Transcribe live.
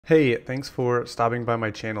Hey, thanks for stopping by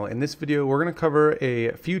my channel. In this video, we're going to cover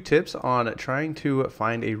a few tips on trying to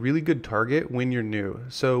find a really good target when you're new.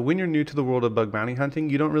 So when you're new to the world of bug bounty hunting,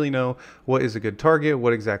 you don't really know what is a good target,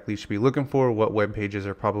 what exactly you should be looking for, what web pages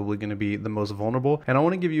are probably going to be the most vulnerable. And I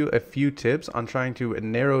want to give you a few tips on trying to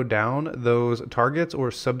narrow down those targets or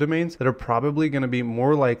subdomains that are probably going to be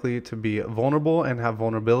more likely to be vulnerable and have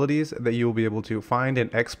vulnerabilities that you will be able to find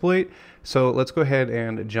and exploit. So let's go ahead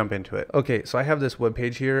and jump into it. Okay, so I have this web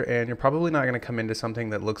page here, and you're probably not going to come into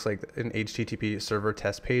something that looks like an HTTP server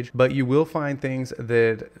test page, but you will find things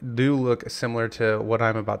that do look similar to what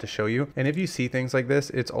I'm about to show you. And if you see things like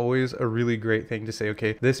this, it's always a really great thing to say,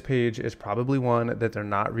 okay, this page is probably one that they're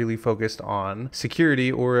not really focused on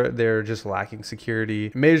security, or they're just lacking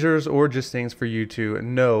security measures, or just things for you to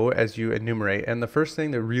know as you enumerate. And the first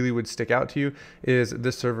thing that really would stick out to you is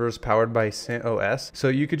this server is powered by CentOS. So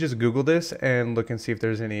you could just Google this and look and see if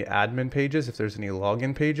there's any admin pages, if there's any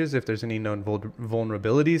login pages, if there's any known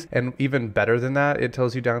vulnerabilities. And even better than that, it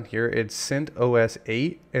tells you down here it's CentOS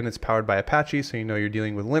 8 and it's powered by Apache, so you know you're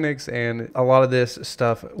dealing with Linux. And a lot of this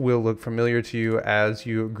stuff will look familiar to you as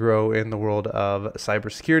you grow in the world of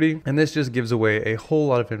cybersecurity. And this just gives away a whole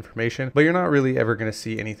lot of information, but you're not really ever going to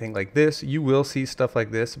see anything like this. You will see stuff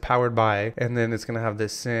like this powered by, and then it's going to have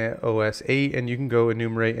this CentOS 8, and you can go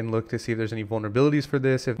enumerate and look to see if there's any vulnerabilities for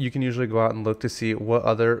this. If you can usually go out and look to see what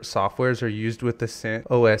other softwares are used with the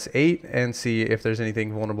CentOS 8 and see if there's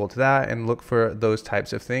anything vulnerable to that, and look for those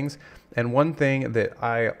types of things. And one thing that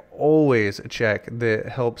I always check that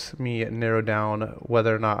helps me narrow down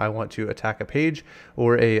whether or not I want to attack a page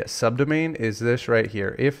or a subdomain is this right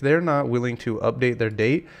here. If they're not willing to update their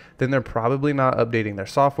date, then they're probably not updating their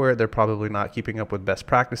software. They're probably not keeping up with best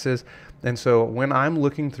practices. And so when I'm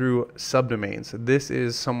looking through subdomains, this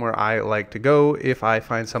is somewhere I like to go. If I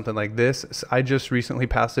find something like this, I just recently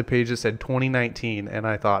passed a page that said 2019, and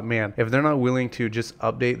I thought, man, if they're not willing to just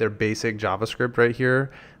update their basic JavaScript right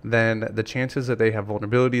here, then the chances that they have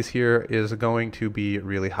vulnerabilities here is going to be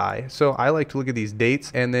really high. So I like to look at these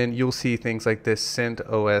dates, and then you'll see things like this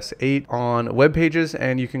CentOS 8 on web pages,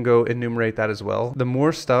 and you can go enumerate that as well. The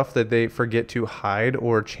more stuff that they forget to hide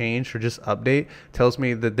or change or just update tells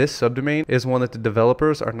me that this subdomain is one that the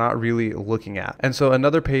developers are not really looking at. And so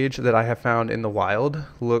another page that I have found in the wild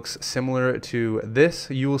looks similar to this.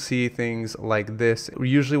 You will see things like this.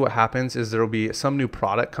 Usually what happens is there will be some new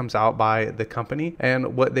product comes out by the company,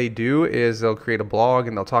 and what they do is they'll create a blog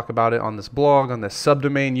and they'll talk about it on this blog, on this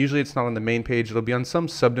subdomain. Usually it's not on the main page. It'll be on some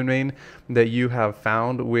subdomain that you have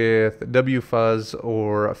found with WFuzz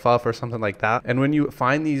or FUF or something like that. And when you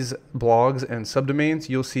find these blogs and subdomains,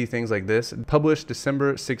 you'll see things like this: published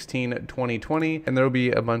December 16, 2020, and there'll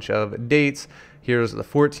be a bunch of dates. Here's the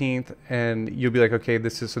 14th, and you'll be like, okay,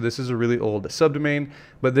 this is a really old subdomain,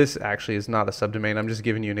 but this actually is not a subdomain. I'm just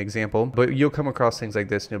giving you an example. But you'll come across things like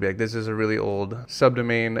this, and you'll be like, this is a really old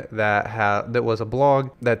subdomain that was a blog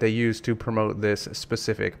that they used to promote this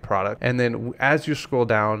specific product. And then as you scroll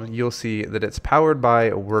down, you'll see that it's powered by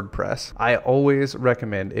WordPress. I always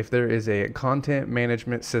recommend, if there is a content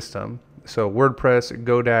management system, so WordPress,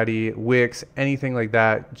 GoDaddy, Wix, anything like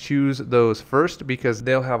that, choose those first, because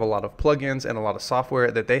they'll have a lot of plugins and a lot of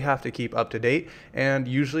software that they have to keep up to date. And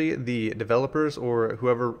usually the developers or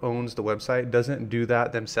whoever owns the website doesn't do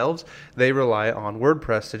that themselves. They rely on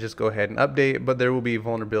WordPress to just go ahead and update, but there will be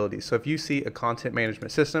vulnerabilities. So if you see a content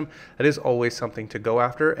management system, that is always something to go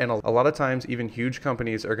after. And a lot of times, even huge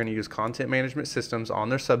companies are going to use content management systems on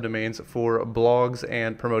their subdomains for blogs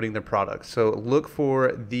and promoting their products. So look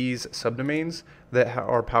for these subdomains that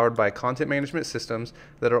are powered by content management systems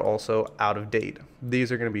that are also out of date.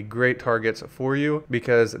 These are going to be great targets for you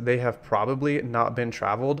because they have probably not been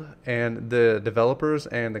traveled, and the developers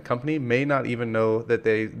and the company may not even know that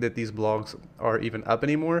these blogs are even up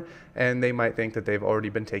anymore, and they might think that they've already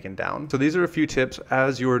been taken down. So these are a few tips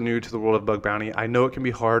as you're new to the world of bug bounty. I know it can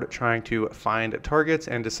be hard trying to find targets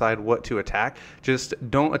and decide what to attack. Just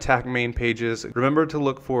don't attack main pages. Remember to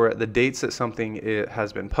look for the dates that something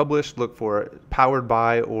has been published. Look for powered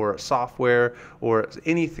by or software or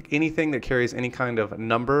anything that carries any kind of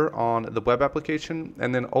number on the web application.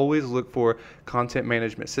 And then always look for content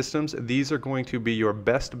management systems. These are going to be your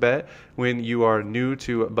best bet when you are new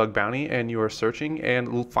to bug bounty and you are searching,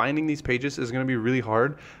 and finding these pages is going to be really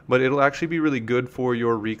hard, but it'll actually be really good for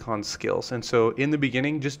your recon skills. And so in the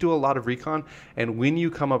beginning, just do a lot of recon, and when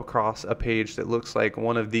you come across a page that looks like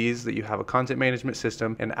one of these, that you have a content management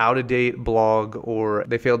system, an out-of-date blog, or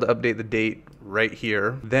they failed to update the date right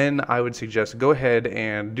here, then I would suggest go ahead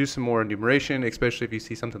and do some more enumeration, especially if you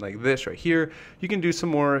see something like this right here. You can do some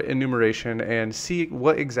more enumeration and see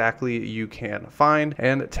what exactly you can find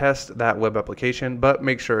and test that web application, but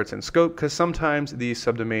make sure it's in scope, because sometimes these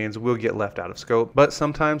subdomains will get left out of scope, but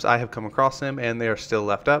sometimes I have come across them and they are still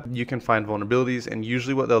left up. You can find vulnerabilities, and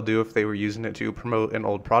usually what they'll do if they were using it to promote an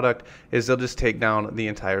old product is they'll just take down the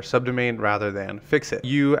entire subdomain rather than fix it.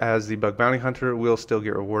 You as the bug bounty hunter will still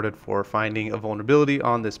get rewarded for finding a vulnerability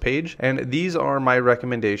on this page, and these are my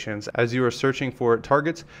recommendations. As you are searching for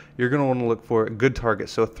targets, you're going to want to look for good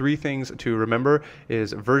targets. So 3 things to remember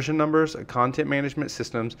is version numbers, content management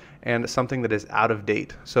systems, and something that is out of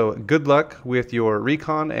date. So good luck with your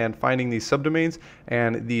recon and finding these subdomains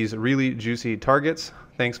and these really juicy targets.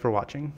 Thanks for watching.